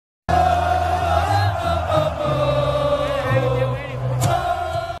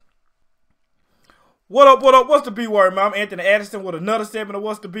What up, what up? What's the B word, man? I'm Anthony Addison with another segment of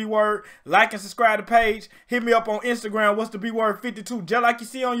What's the B word. Like and subscribe to the page. Hit me up on Instagram, What's the B word 52, just like you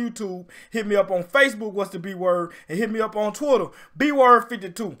see on YouTube. Hit me up on Facebook, What's the B word, and hit me up on Twitter, B word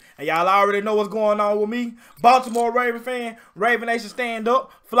 52. And y'all already know what's going on with me. Baltimore Raven fan, Raven Nation stand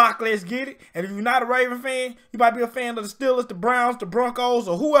up. Flock, let's get it. And if you're not a Raven fan, you might be a fan of the Steelers, the Browns, the Broncos,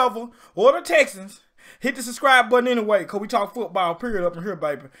 or whoever, or the Texans. Hit the subscribe button anyway, because we talk football, period, up in here,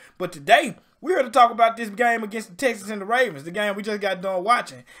 baby. But today, we're here to talk about this game against the Texans and the Ravens, the game we just got done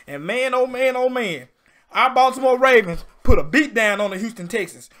watching. And man, oh man, oh man, our Baltimore Ravens put a beat down on the Houston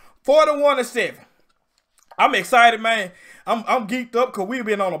Texans, 41-7. I'm excited, man. I'm geeked up because we've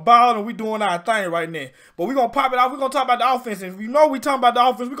been on the ball and we doing our thing right now. But we're going to pop it off. We're going to talk about the offense. And if you know we talking about the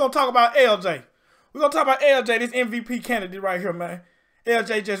offense, we're going to talk about LJ. We're going to talk about LJ, this MVP candidate right here, man.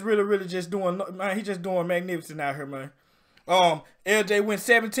 LJ just really just doing, man, he just doing magnificent out here, man. LJ went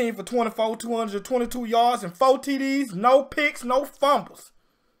 17 for 24, 222 yards and 4 TDs, no picks, no fumbles.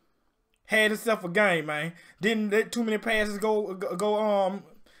 Had himself a game, man. Didn't let too many passes go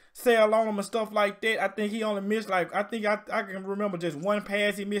sail on him and stuff like that. I think he only missed like, I can remember just one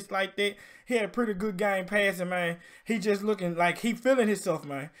pass he missed like that. He had a pretty good game passing, man. He just looking like he feeling himself,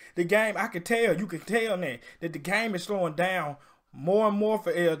 man. The game, I could tell, you could tell that the game is slowing down more and more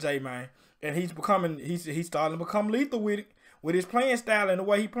for LJ, man. And he's starting to become lethal with it. With his playing style and the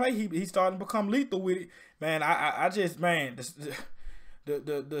way he play, he's starting to become lethal with it. Man, I just, man,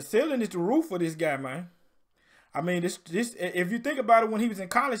 the ceiling is the roof for this guy, man. I mean, this if you think about it, when he was in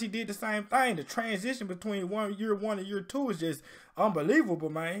college, he did the same thing. The transition between year one and year two is just unbelievable,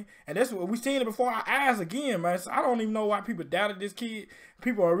 man. And that's what we seen it before our eyes again, man. So I don't even know why people doubted this kid.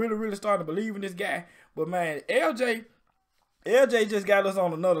 People are really starting to believe in this guy. But man, LJ just got us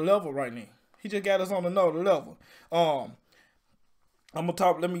on another level right now. He just got us on another level. I'm gonna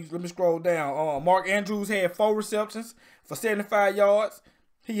talk. Let me scroll down. Mark Andrews had 4 receptions for 75 yards.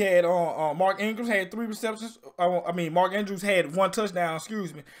 He had Mark Ingram had 3 receptions. Mark Andrews had 1 touchdown.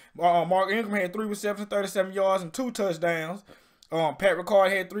 Excuse me. Mark Ingram had 3 receptions, 37 yards, and 2 touchdowns. Pat Ricard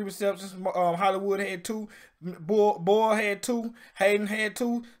had 3 receptions. Hollywood had 2. Boyle had 2. Hayden had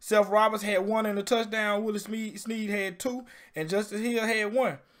 2. Seth Roberts had 1 and a touchdown. Willie Snead had 2, and Justice Hill had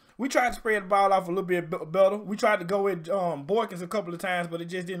 1. We tried to spread the ball off a little bit better. We tried to go with Boykins a couple of times, but it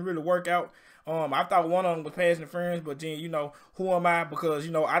just didn't really work out. I thought one of them was pass interference, but then, you know, who am I? Because,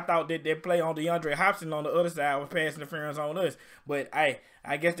 you know, I thought that play on DeAndre Hopkins on the other side was pass interference on us. But, I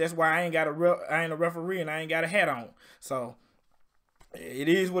guess that's why I ain't a referee and I ain't got a hat on. So, it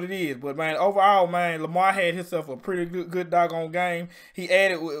is what it is. But, man, overall, man, Lamar had himself a pretty good doggone game. He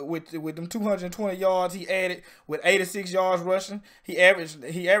added with them 220 yards. He added with 86 yards rushing. He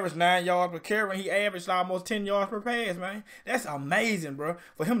averaged 9 yards per carry. He averaged almost 10 yards per pass, man. That's amazing, bro.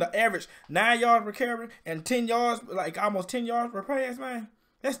 For him to average 9 yards per carry and 10 yards, like almost 10 yards per pass, man.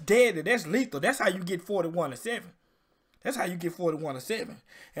 That's deadly. That's lethal. That's how you get 41-7. That's how you get 41-7.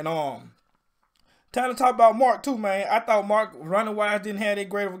 And time to talk about Mark, too, man. I thought Mark, running-wise, didn't have that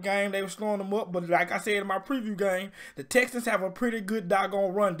great of a game. They were slowing him up. But like I said in my preview game, the Texans have a pretty good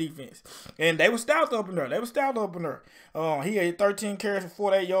doggone run defense. And they were stout up in there. He had 13 carries for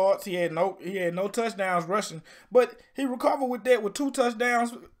 48 yards. He had no touchdowns rushing. But he recovered with that with 2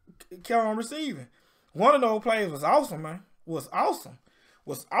 touchdowns receiving. One of those plays was awesome, man. Was awesome.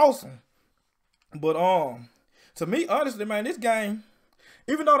 But, to me, honestly, man, this game,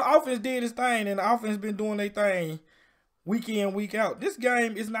 even though the offense did its thing and the offense been doing their thing week in, week out, this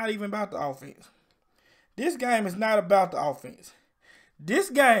game is not even about the offense. This game is not about the offense. This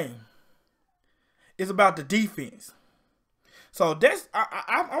game is about the defense. So that's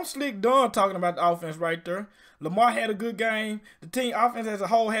I'm slick done talking about the offense right there. Lamar had a good game. The team offense as a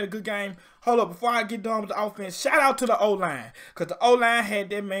whole had a good game. Hold up, before I get done with the offense, shout out to the O-line. Because the O-line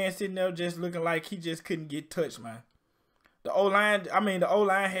had that man sitting there just looking like he just couldn't get touched, man. The O-line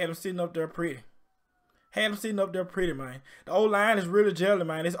had him sitting up there pretty. Man. The O-line is really gelling,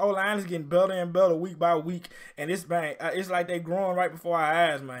 man. This O-line is getting better and better week by week. And it's like they growing right before our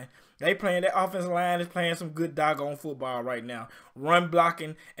eyes, man. They playing, that offensive line is playing some good doggone football right now. Run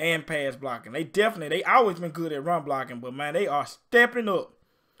blocking and pass blocking. They always been good at run blocking, but, man, they are stepping up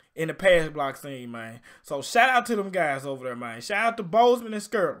in the pass block scene, man. So, shout out to them guys over there, man. Shout out to Bozeman and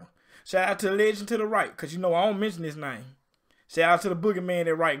Skirtle. Shout out to the legend to the right, because, you know, I don't mention his name. Shout out to the boogeyman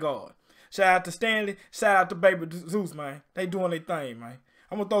at right guard. Shout out to Stanley. Shout out to Baby Zeus, man. They doing their thing, man.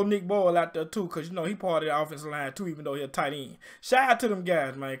 I'm going to throw Nick Boyle out there, too, because, you know, he part of the offensive line, too, even though he's a tight end. Shout out to them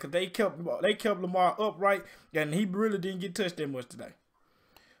guys, man, because they kept Lamar upright, and he really didn't get touched that much today.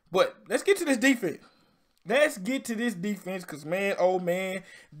 But let's get to this defense. Let's get to this defense because, man, oh, man,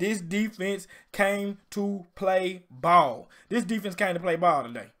 this defense came to play ball. This defense came to play ball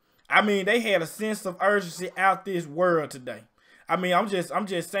today. I mean, they had a sense of urgency out this world today. I mean, I'm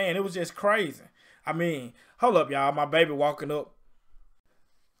just saying, it was just crazy. I mean, hold up, y'all. My baby walking up.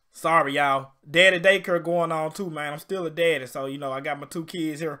 Sorry, y'all. Daddy daycare going on too, man. I'm still a daddy, so, you know, I got my 2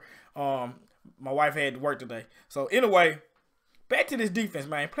 kids here. My wife had to work today. So, anyway, back to this defense,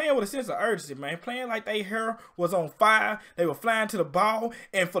 man. Playing with a sense of urgency, man. Playing like their hair was on fire. They were flying to the ball.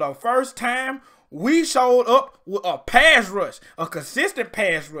 And for the first time, we showed up with a pass rush, a consistent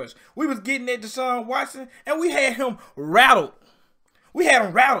pass rush. We was getting at Deshaun Watson, and we had him rattled. We had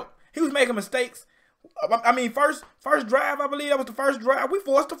him rattled. He was making mistakes. I mean, first drive, I believe that was the first drive. We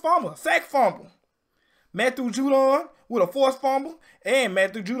forced a fumble, sack fumble. Matthew Judon with a forced fumble, and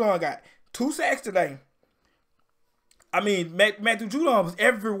Matthew Judon got 2 sacks today. I mean, Matthew Judon was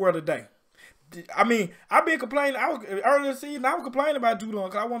everywhere today. I mean, I've been complaining. Earlier this season, I was complaining about Judon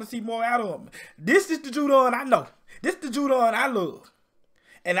because I want to see more out of him. This is the Judon I know. This is the Judon I love,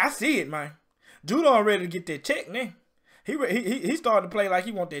 and I see it, man. Judon ready to get that check now. He started to play like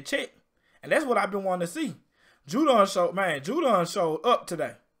he want that check, and that's what I've been wanting to see. Judon showed up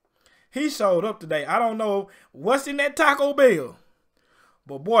today. He showed up today. I don't know what's in that Taco Bell,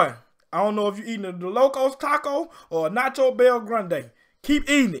 but boy, I don't know if you're eating the Locos Taco or a Nacho Bell Grande. Keep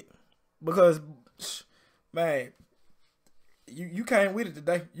eating it because, man, you came with it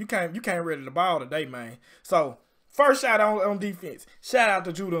today. You came ready to ball today, man. So first shout out on defense. Shout out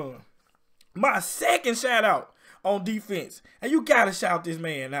to Judon. My second shout out on defense, and you gotta shout this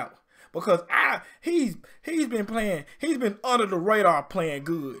man out because he's been playing. He's been under the radar playing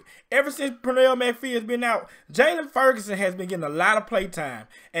good. Ever since Pernell McPhee has been out, Jalen Ferguson has been getting a lot of play time.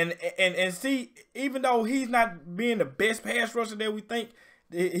 And see, even though he's not being the best pass rusher that we think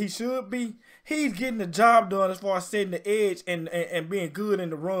he should be, he's getting the job done as far as setting the edge and being good in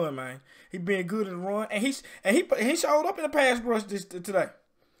the run, man. He's being good in the run, and he showed up in the pass rush today.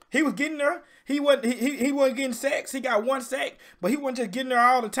 He was getting there. He wasn't getting sacks. He got 1 sack, but he wasn't just getting there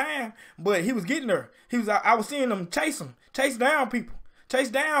all the time. But he was getting there. I was seeing him chase down people, chase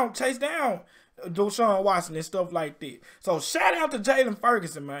down Deshaun Watson and stuff like that. So shout out to Jalen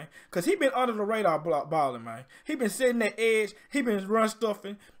Ferguson, man, because he been under the radar balling, man. He been setting that edge. He been run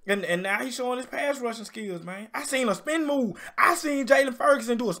stuffing, and now he's showing his pass rushing skills, man. I seen a spin move. I seen Jalen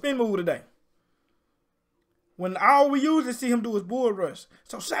Ferguson do a spin move today, when all we usually see him do is bull rush.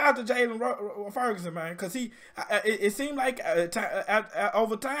 So shout out to Jalen Ferguson, man, because it seemed like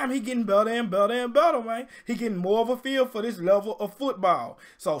over time he getting better and better and better, man. He getting more of a feel for this level of football.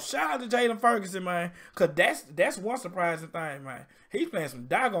 So shout out to Jalen Ferguson, man, because that's one surprising thing, man. He's playing some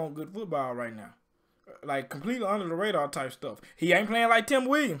doggone good football right now, like completely under the radar type stuff. He ain't playing like Tim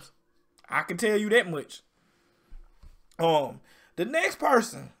Williams. I can tell you that much. The next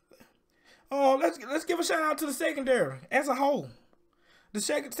person. Let's give a shout out to the secondary as a whole. The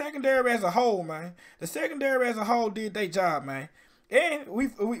secondary as a whole, man. The secondary as a whole did their job, man. And we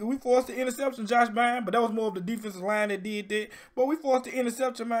forced the interception, Josh Byrne, but that was more of the defensive line that did that. But we forced the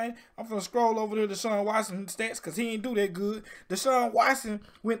interception, man. I'm going to scroll over to Deshaun Watson stats because he ain't do that good. Deshaun Watson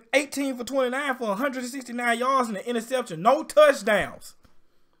went 18 for 29 for 169 yards and an interception. No touchdowns.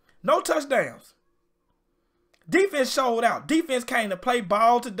 No touchdowns. Defense showed out. Defense came to play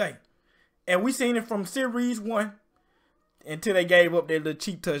ball today. And we seen it from Series 1 until they gave up their little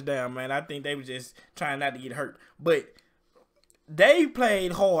cheap touchdown, man. I think they were just trying not to get hurt. But they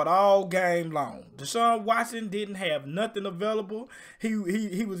played hard all game long. Deshaun Watson didn't have nothing available. He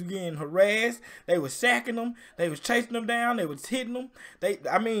was getting harassed. They was sacking him. They was chasing him down. They was hitting him.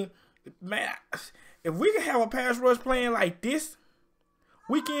 I mean, man, if we could have a pass rush playing like this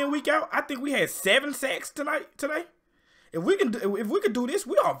week in, week out, I think we had 7 sacks today. If we could do this,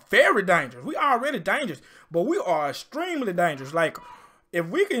 we are very dangerous. We are already dangerous, but we are extremely dangerous. Like if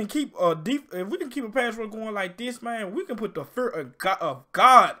we can keep a pass rush going like this, man, we can put the fear of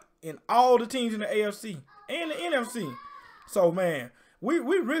God in all the teams in the AFC and the NFC. So man, we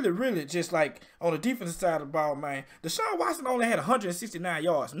really just like on the defensive side of the ball, man. Deshaun Watson only had 169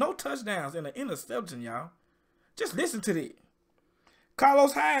 yards, no touchdowns, and an interception, y'all. Just listen to that.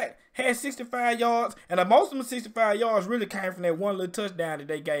 Carlos Hyde had 65 yards, and most of them 65 yards really came from that one little touchdown that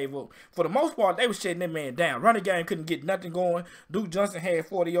they gave up. For the most part, they were shutting that man down. Running game couldn't get nothing going. Duke Johnson had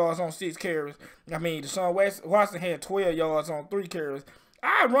 40 yards on 6 carries. I mean, Deshaun Watson had 12 yards on 3 carries.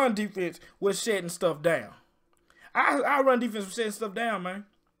 Our run defense was shutting stuff down. Our run defense was shutting stuff down, man.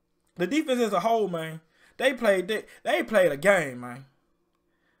 The defense as a whole, man, they played a game, man.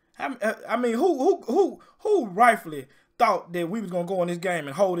 I mean, who rightfully thought that we was going to go in this game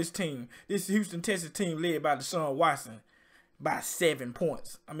and hold this team, this Houston Texans team led by Deshaun Watson, by 7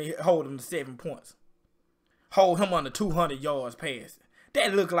 points. I mean, hold him to 7 points. Hold him under 200 yards passing.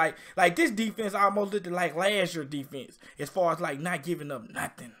 That looked like this defense almost looked like last year's defense as far as like not giving up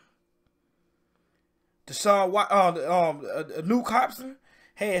nothing. Nuke Hobson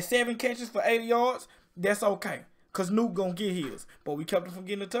had 7 catches for 80 yards. That's okay, because Nuke going to get his. But we kept him from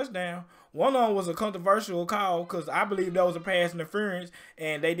getting a touchdown. One of them was a controversial call because I believe that was a pass interference,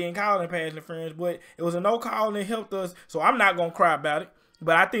 and they didn't call it pass interference, but it was a no call and it helped us, so I'm not going to cry about it.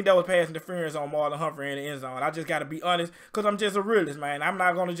 But I think that was pass interference on Marlon Humphrey in the end zone. I just got to be honest because I'm just a realist, man. I'm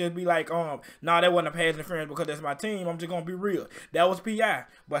not going to just be like, nah, that wasn't a pass interference because that's my team. I'm just going to be real. That was PI.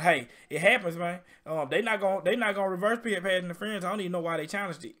 But, hey, it happens, man. They not gonna reverse pass interference. I don't even know why they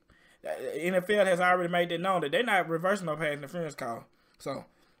challenged it. NFL has already made that known that they're not reversing no pass interference call. So,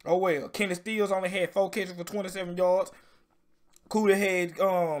 oh, well. Kenny Stills only had 4 catches for 27 yards. Kuda had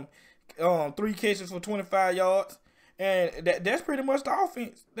 3 catches for 25 yards. And that's pretty much the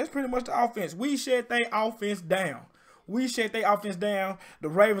offense. That's pretty much the offense. We shut their offense down. The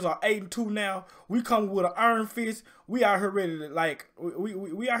Ravens are 8-2 now. We come with an iron fist. We out here ready to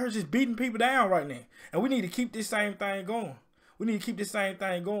we out here just beating people down right now. And we need to keep this same thing going.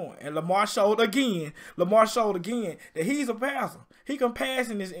 And Lamar showed again that he's a passer. He can pass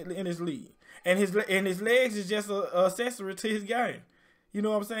in this league. And his legs is just an accessory to his game. You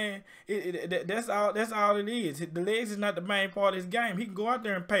know what I'm saying? That's all it is. The legs is not the main part of his game. He can go out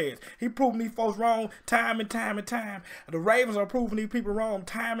there and pass. He proved these folks wrong time and time. The Ravens are proving these people wrong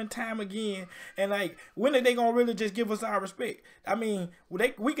time and time again. And like, when are they gonna really just give us our respect? I mean,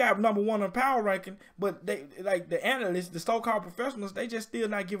 we got number 1 on power ranking, but they, like the analysts, the so-called professionals, they just still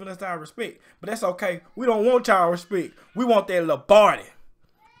not giving us our respect. But that's okay. We don't want y'all respect. We want that Lombardi.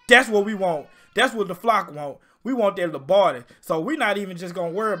 That's what we want. That's what the flock want. We want that Lombardi. So we're not even just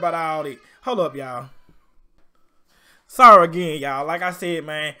going to worry about all that. Hold up, y'all. Sorry again, y'all. Like I said,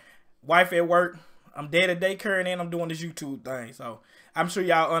 man, wife at work. I'm dead at daycare and I'm doing this YouTube thing. So I'm sure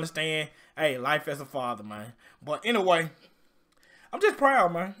y'all understand, hey, life as a father, man. But anyway, I'm just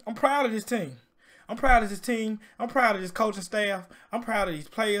proud, man. I'm proud of this team. I'm proud of this coaching staff. I'm proud of these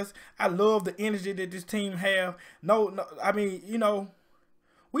players. I love the energy that this team have. I mean, you know,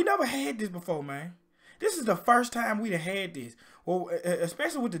 we never had this before, man. This is the first time we'd have had this. Well,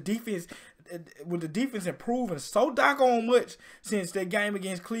 especially with the defense, improving so doggone much since that game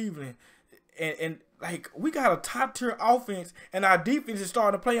against Cleveland. And like, we got a top tier offense and our defense is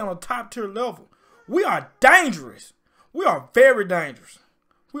starting to play on a top tier level. We are dangerous. We are very dangerous.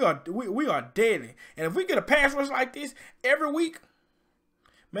 We are deadly. And if we get a pass rush like this every week,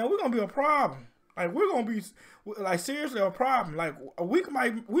 man, we're gonna be a problem. Like, we're gonna be like seriously a problem. Like, we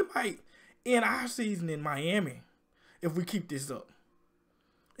might end our season in Miami if we keep this up.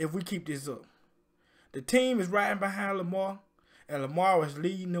 The team is riding behind Lamar, and Lamar is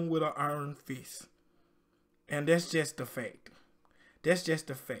leading them with an iron fist. And that's just the fact.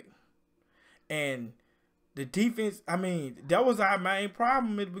 And the defense, I mean, that was our main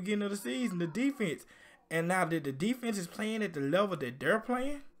problem at the beginning of the season, the defense. And now that the defense is playing at the level that they're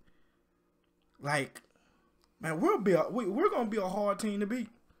playing, like, man, we're going to be a hard team to beat.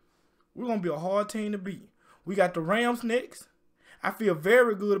 We got the Rams next. I feel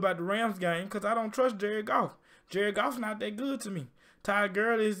very good about the Rams game because I don't trust Jared Goff. Jared Goff's not that good to me. Ty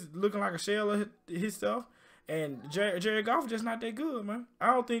Gurley is looking like a shell of himself. And Jared Goff just not that good, man.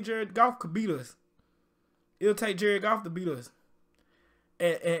 I don't think Jared Goff could beat us. It'll take Jared Goff to beat us.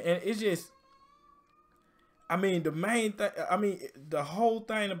 And it's just, I mean, the whole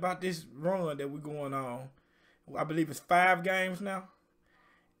thing about this run that we're going on, I believe it's 5 games now,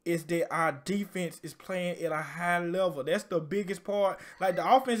 is that our defense is playing at a high level. That's the biggest part. Like, the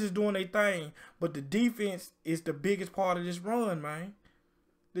offense is doing their thing, but the defense is the biggest part of this run, man.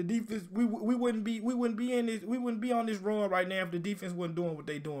 The defense, we wouldn't be on this run right now if the defense wasn't doing what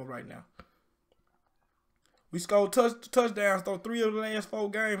they doing right now. We scored touchdowns though 3 of the last 4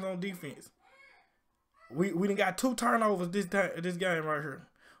 games on defense. We done got 2 turnovers this game right here.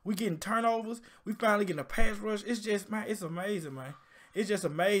 We getting turnovers. We finally getting a pass rush. It's just, man, it's amazing, man. It's just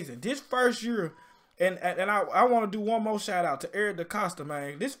amazing. This first year, and I want to do one more shout out to Eric DaCosta,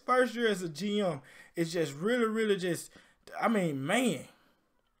 man. This first year as a GM is just really just, I mean, man.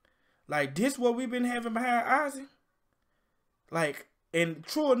 Like, this what we've been having behind Ozzie. Like, and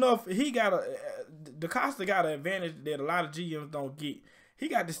true enough, DaCosta got an advantage that a lot of GMs don't get. He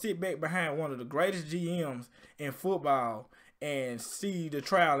got to sit back behind one of the greatest GMs in football and see the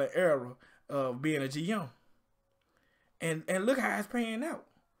trial and error of being a GM. And look how it's playing out.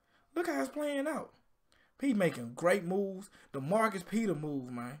 He making great moves. The Marcus Peter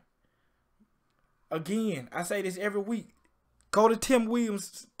move, man. Again, I say this every week. Go to Tim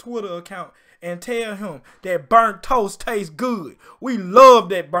Williams' Twitter account and tell him that burnt toast tastes good. We love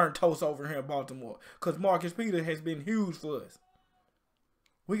that burnt toast over here in Baltimore because Marcus Peter has been huge for us.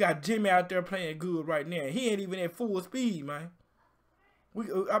 We got Jimmy out there playing good right now. He ain't even at full speed, man.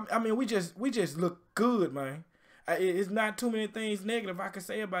 I mean, we just look good, man. It's not too many things negative I can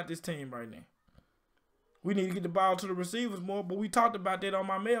say about this team right now. We need to get the ball to the receivers more, but we talked about that on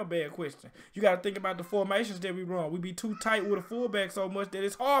my mailbag question. You got to think about the formations that we run. We be too tight with a fullback so much that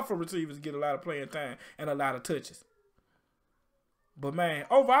it's hard for receivers to get a lot of playing time and a lot of touches. But, man,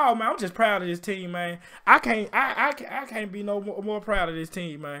 overall, man, I'm just proud of this team, man. I can't be no more proud of this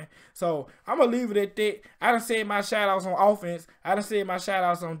team, man. So, I'm going to leave it at that. I done said my shout-outs on offense. I done said my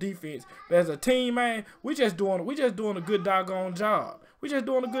shout-outs on defense. But as a team, man, we just doing a good doggone job. We just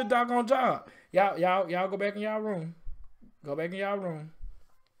doing a good doggone job. Y'all go back in y'all room. Go back in y'all room.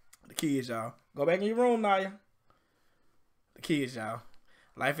 The kids, y'all. Go back in your room, Naya. The kids, y'all.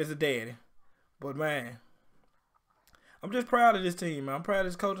 Life is a daddy. But, man, I'm just proud of this team, man. I'm proud of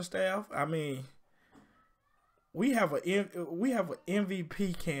this coaching staff. I mean, we have an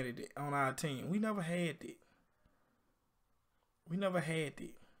MVP candidate on our team. We never had that. We never had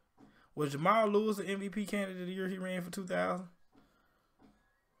that. Was Jamal Lewis an MVP candidate the year he ran for 2000?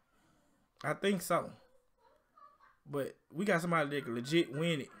 I think so. But we got somebody that can legit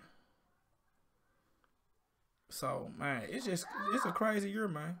win it. So, man, it's a crazy year,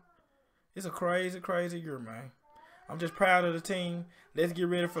 man. It's a crazy, crazy year, man. I'm just proud of the team. Let's get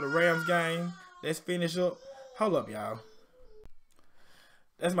ready for the Rams game. Let's finish up. Hold up, y'all.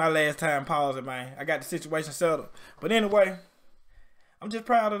 That's my last time pausing, man. I got the situation settled. But anyway, I'm just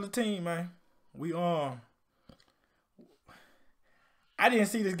proud of the team, man. I didn't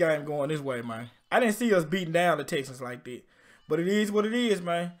see this game going this way, man. I didn't see us beating down the Texans like that. But it is what it is,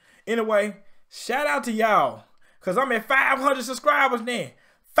 man. Anyway, shout out to y'all. Because I'm at 500 subscribers now.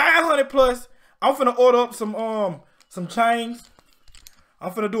 500 plus. I'm finna order up some chains.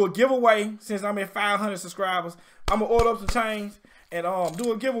 I'm finna do a giveaway since I'm at 500 subscribers. I'm gonna order up some chains and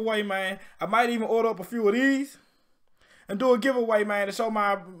do a giveaway, man. I might even order up a few of these and do a giveaway, man, to show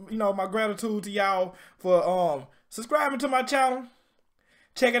my my gratitude to y'all for subscribing to my channel.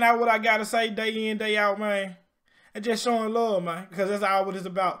 Checking out what I got to say day in, day out, man. And just showing love, man. Because that's all what it's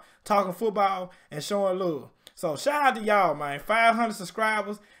about. Talking football and showing love. So, shout out to y'all, man. 500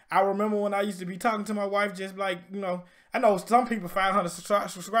 subscribers. I remember when I used to be talking to my wife just like, I know some people 500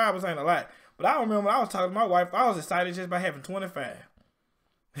 subscribers ain't a lot. But I remember when I was talking to my wife, I was excited just by having 25.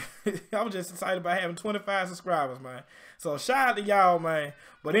 I was just excited about having 25 subscribers, man. So, shout out to y'all, man.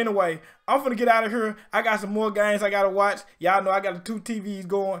 But anyway, I'm finna get out of here. I got some more games I gotta watch. Y'all know I got the 2 TVs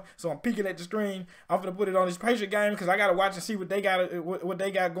going, so I'm peeking at the screen. I'm finna put it on this Patriot game because I gotta watch and see what they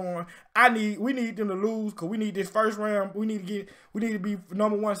got going. We need them to lose because we need this first round. We need to be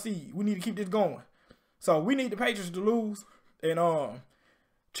 #1 seed. We need to keep this going. So we need the Patriots to lose and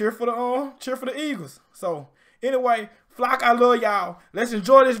cheer for the Eagles. So anyway, Flock, I love y'all. Let's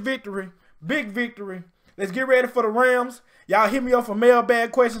enjoy this victory. Big victory. Let's get ready for the Rams. Y'all hit me up for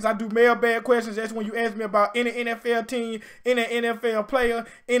mailbag questions. I do mailbag questions. That's when you ask me about any NFL team, any NFL player,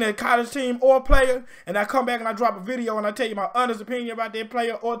 any college team or player. And I come back and I drop a video and I tell you my honest opinion about that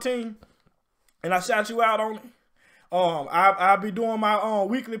player or team. And I shout you out on it. I'll be doing my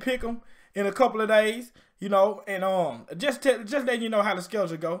weekly pick'em in a couple of days. And just letting you know how the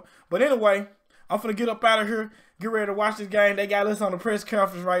schedule go. But anyway, I'm finna get up out of here. Get ready to watch this game. They got us on the press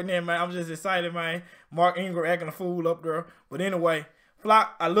conference right now, man. I'm just excited, man. Mark Ingram acting a fool up there. But anyway,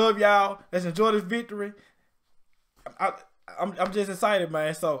 Flock, I love y'all. Let's enjoy this victory. I'm just excited,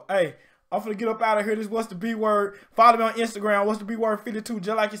 man. So, hey, I'm finna get up out of here. This What's the B Word. Follow me on Instagram, What's the B Word 52,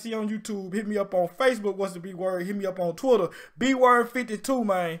 just like you see on YouTube. Hit me up on Facebook, What's the B Word. Hit me up on Twitter, B Word 52,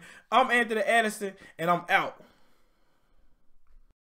 man. I'm Anthony Addison, and I'm out.